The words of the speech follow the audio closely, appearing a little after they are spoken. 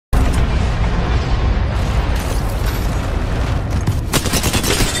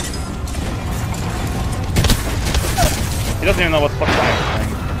doesn't even know what the fuck I'm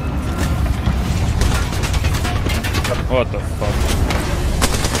playing. What the fuck?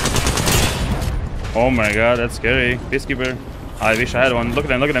 Oh my god, that's scary. Peacekeeper. I wish I had one. Look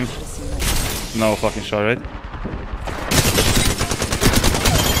at him, look at him. No fucking shot, right?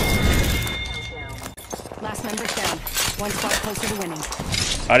 Last member's down. One spot closer to winning.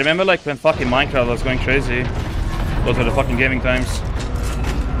 I remember like when fucking Minecraft was going crazy. Those were the fucking gaming times.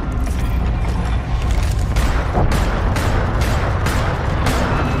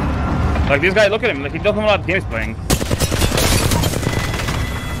 Like this guy, look at him, like he doesn't know what games playing.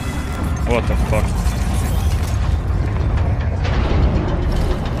 What the fuck?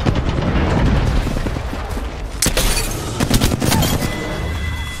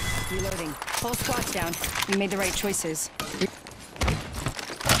 Reloading. Whole squad's down. You made the right choices.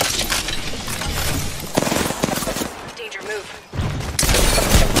 Danger, move.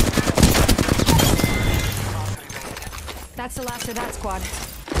 That's the last of that squad.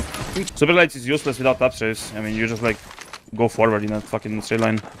 Super lights is useless without upstairs. I mean, you just like go forward in a fucking straight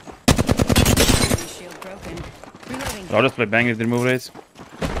line. Shield broken. Reloading. I'll just play bang with the remove rates.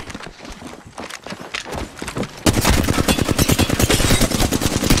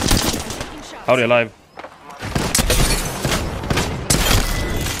 How are you alive?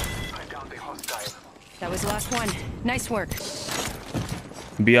 That was the last one. Nice work.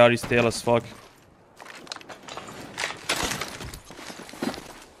 BR is tail as fuck.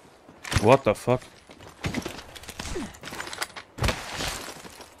 What the fuck?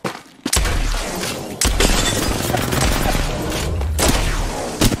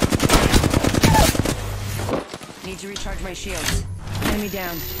 Need to recharge my shields. Enemy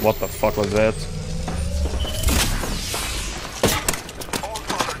down. What the fuck was that?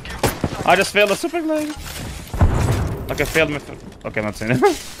 I just failed a super glide. Okay, failed me. Okay, I'm not saying it.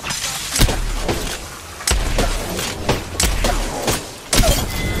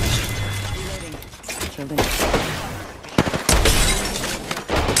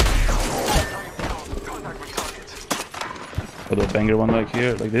 Put a banger one like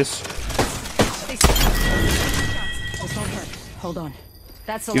here, like this. Hold on.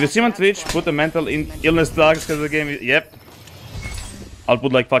 That's the If you last see him on of that Twitch, squad. put the mental illness dogs because the game is, yep. I'll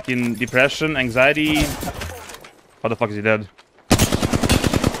put like fucking depression, anxiety. How the fuck is he dead? I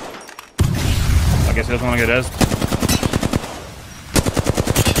guess he doesn't want to get rest.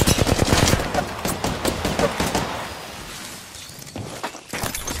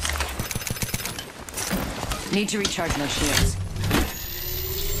 Need to recharge my shields.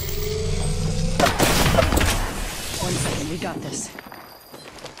 1 second, we got this.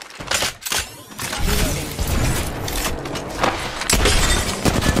 Reloading.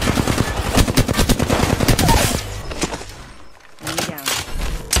 Enemy down.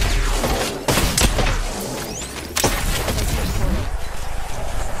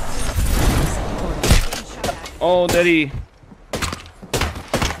 Oh, daddy.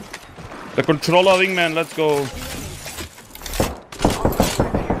 The controller wingman, let's go.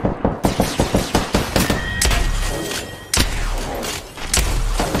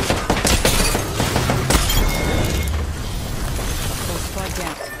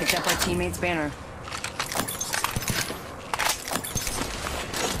 Picked up our teammate's banner.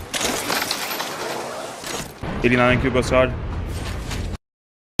 $89 Q goes hard.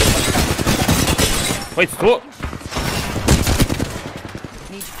 Wait, what?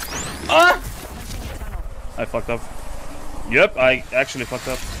 Ah! I fucked up. Yep, I actually fucked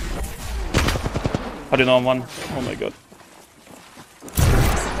up. How do you know I'm one? Oh my god.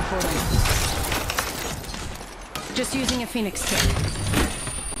 Just using a Phoenix kit.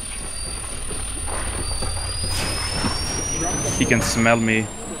 He can smell me.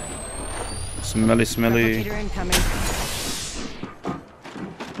 Smelly, smelly. Replicator incoming.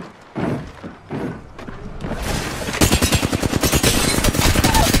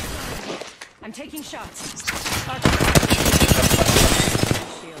 I'm taking shots.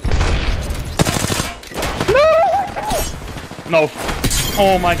 No!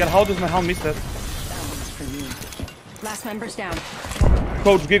 Oh my god, how does my helm miss that? Last member's down.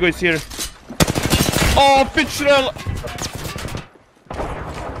 Coach Gigo is here. Oh, pitch rail!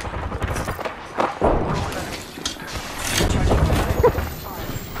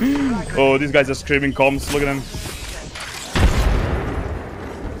 Oh, these guys are screaming comms, look at them.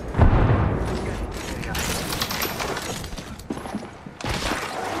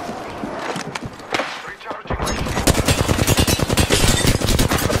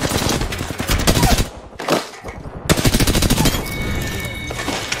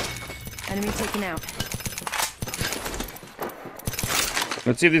 Enemy taken out.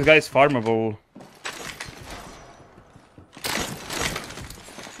 Let's see if this guy is farmable.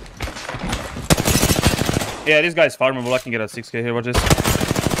 Yeah, this guy's farmable. I can get a 6k here. Watch this.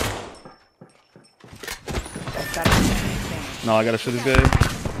 No, I gotta shoot this guy.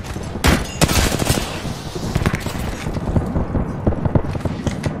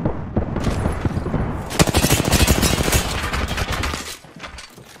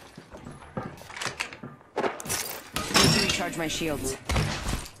 Need to recharge my shields.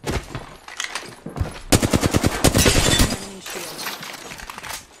 Enemy shield.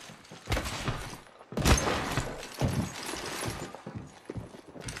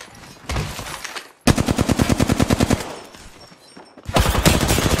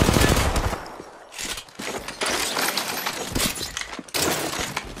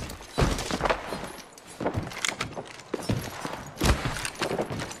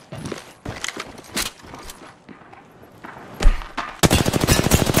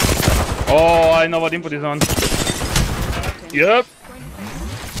 Oh, I know what input is on. Yep.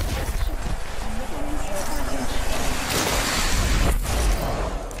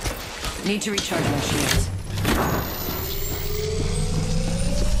 Need to recharge my shields.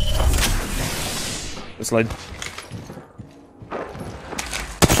 The slide.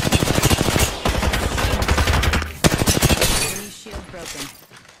 Enemy shield broken.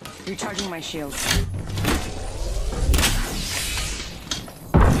 Recharging my shields.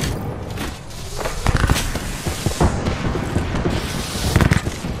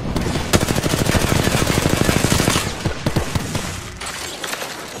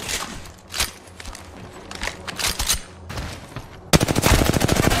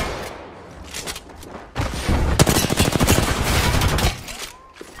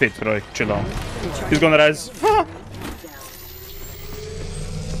 Pit, Roy, chill out. He's gonna res.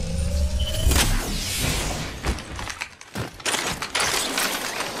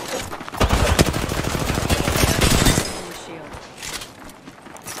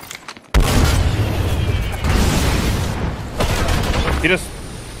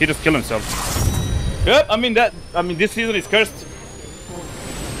 He just killed himself. Yep, I mean this season is cursed.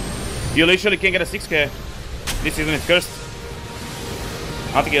 You literally can't get a 6k. This season is cursed.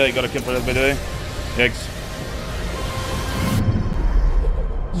 I think I got a kill for that, by the way. Yikes.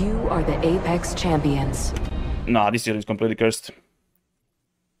 You are the Apex champions. Nah, this season is completely cursed.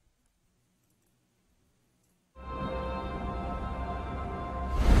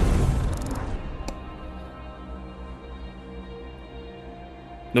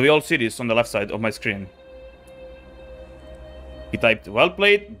 Do we all see this on the left side of my screen? He typed well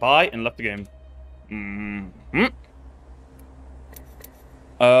played, bye, and left the game.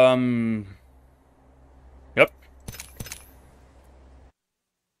 Yep.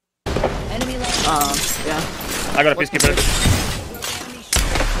 Enemy left. Yeah. I got a peacekeeper.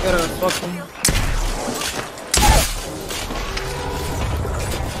 Gotta fuck him.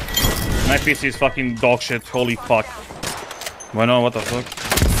 My PC is fucking dog shit, holy fuck. Why no, what the fuck?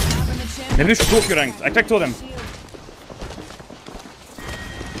 Maybe you should go your ranked. I cracked two of them.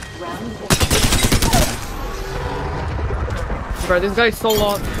 Bro, this guy's so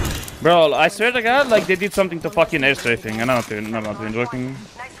lost. Bro, I swear to God, like they did something to fucking air strafing, and I'm not even joking.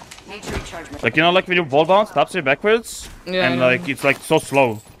 Need to recharge my Like, you know, like when you wall bounce, taps you backwards, Yeah, and like it's like so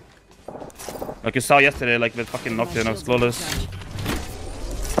slow. Like you saw yesterday, like with fucking Nocturne, I was flawless.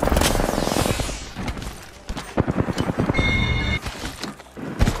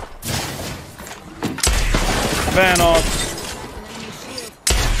 Vanox.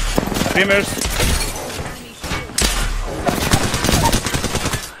 Streamers.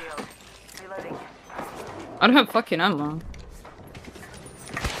 I don't have fucking ammo.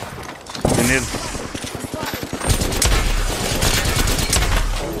 You need.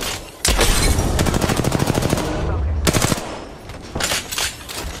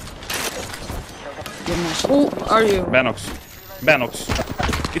 Who are you? Vanox. Vanox.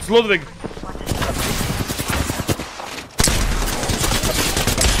 It's Ludwig.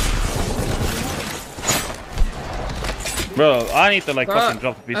 Bro, I need to like Bro, fucking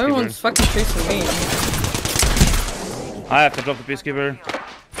drop the everyone's peacekeeper. fucking chasing me. I have to drop the peacekeeper.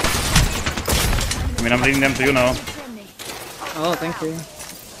 I mean, I'm leading them to you now. Oh, thank you.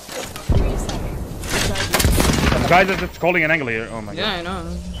 Guys are just calling an angle here. Oh my god. Yeah, I know.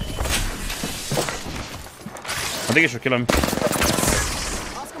 I think I should kill him.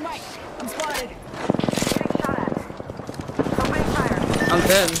 Oscar Mike, I'm spotted. I'm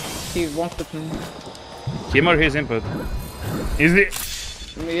dead. He walked with me. Him or his input? Is it?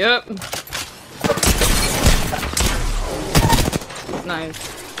 Yep. Nice.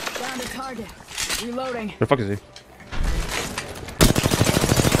 Down to target. Reloading. Where the fuck is he?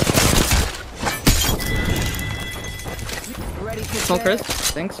 Ready to Small Chris,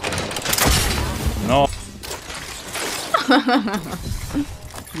 thanks. No.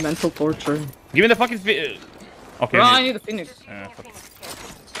 Mental torture. Give me the fucking okay. Bro, I need a Phoenix. Fuck.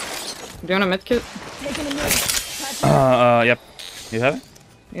 Do you want a medkit? Yep. You have it?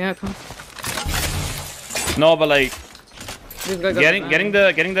 Yeah, come. No, but like This guy got getting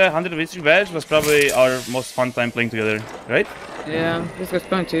the 100 victory badge was probably our most fun time playing together, right? Yeah, this guy's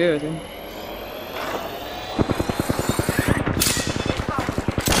going to you, I think.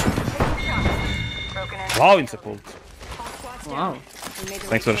 Wow, insepult. Wow.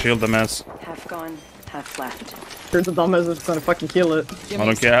 Thanks for the shield, dumbass. Half gone, half left. You're the dumbass that's gonna fucking kill it. I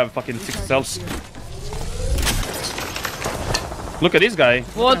don't care. I have fucking 6 cells. Look at this guy.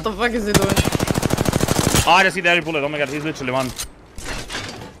 What the fuck is he doing? Oh, I just see the every bullet. Oh my god, he's literally one.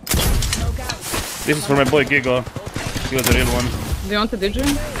 This is for my boy Gigo. He was the real one. Do you want the digi?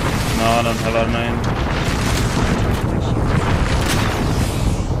 No, I don't have R9.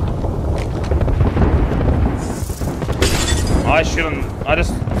 I shouldn't. I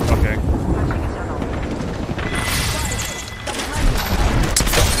just. Okay.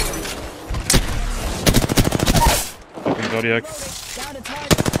 Fucking Zodiac.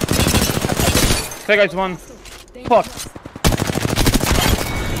 Hey guys, one. Fuck.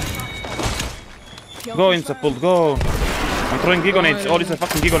 Go insepult, go. I'm throwing gigonades. All these are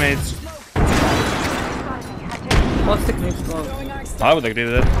fucking gigonades. What's the technique for? I would agree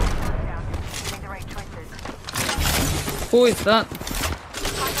with that. Who is that?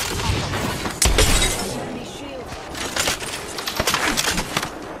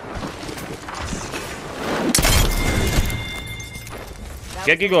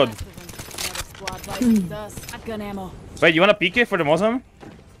 Get gigoed. Gun ammo. Wait, you want a PK for the Muslim?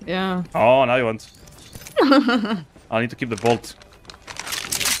 Yeah. Oh, now you want. I need to keep the bolt.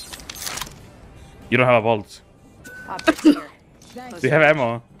 You don't have a bolt. Optics here. Do you have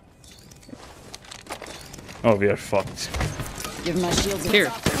ammo? Oh, we are fucked. Give my shields a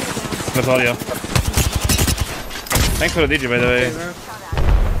Here. That's all, yeah. Thanks for the DJ, by the way.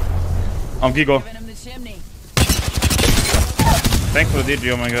 I'm Gigo. Giving him the chimney. Thanks for the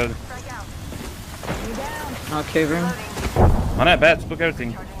DJ, oh my god. Okay, bro. Oh, not bad. Look everything.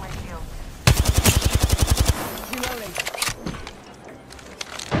 Reloading.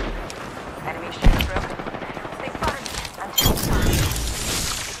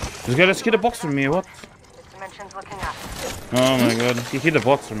 This guy just hit a box for me, what? Oh my god, he hit a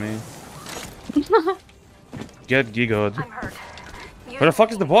box for me. Get gigoed. Where the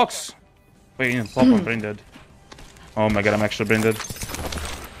fuck is the box? Wait, you pop, I'm brain dead. Oh my god, I'm actually brain dead.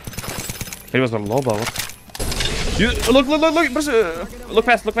 He was a Loba, what? You, look, look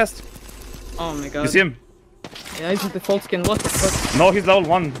fast, look fast. Oh my god. You see him? Yeah, he's a default skin. What the fuck? No, he's level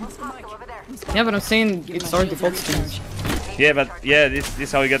 1. Yeah, but I'm saying it's our default skins. Yeah, but yeah, this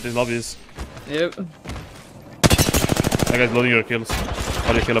is how you get these lobbies. Yep. That guy's loading your kills.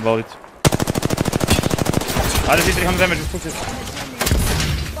 How do you feel about it? I just did 300 damage, just push it.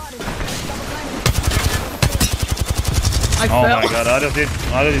 I Oh fell. my god, I just did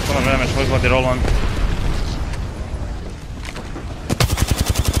 200 damage. Look what they roll on.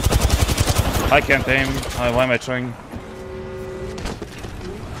 I can't aim. Why am I trying?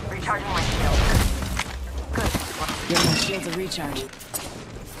 Recharging my shield. Good. Give my shields a recharge.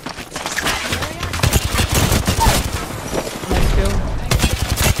 Nice kill.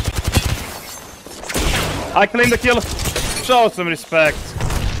 I claimed the kill. Show some respect.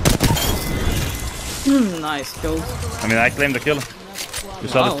 Nice kills. I mean, I claimed the kill. You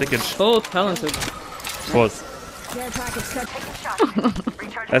saw Wow, the tickage. so talented. What?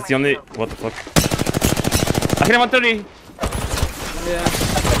 That's the only. What the fuck? I hit him 130.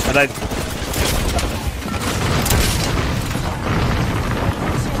 Yeah. I died.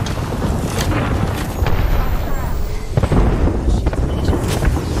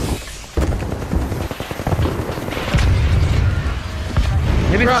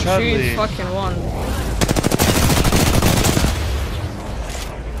 Maybe Bro, it's Charlie. she's fucking one.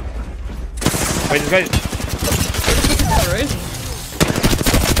 Wait, this guy. Alright.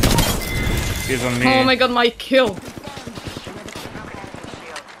 He's on me. Oh my god, my kill.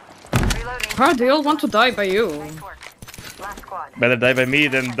 Bro, they all want to die by you. Better die by me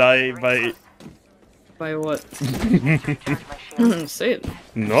than die by. By what? Say it. Say it,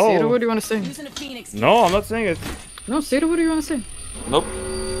 No. what do you want to say? Using a phoenix. No, I'm not saying it. No, say it, what do you want to say? Nope.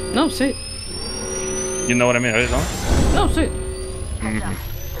 No, say it. You know what I mean, right? No? No, say it.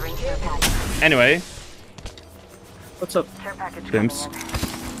 Anyway, What's up? pimps.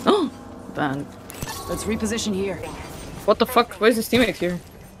 Oh, banned. Let's reposition here. What the fuck? Where's his teammate here?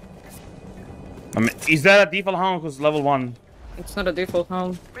 I mean, is that a default hound who's level 1? It's not a default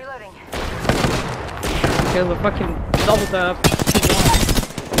home. Reloading. Kill the fucking double tap.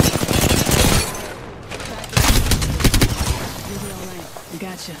 You'll be alright.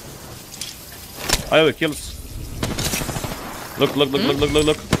 Gotcha. I have the kills. Look, look, look, look, look, look,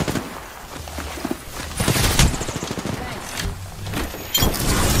 look.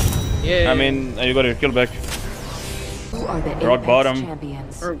 Yeah. I mean, you got your kill back. You are the Rock Apex bottom.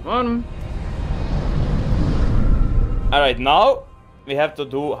 champions. Or bottom. Alright, now we have to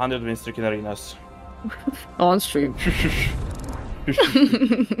do 100 win streak in arenas. On stream.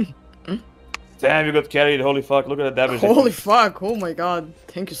 Damn, you got carried, holy fuck, look at that damage. Holy fuck, oh my god.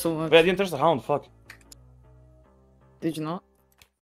 Thank you so much. Wait, I didn't touch the hound, fuck. Did you not?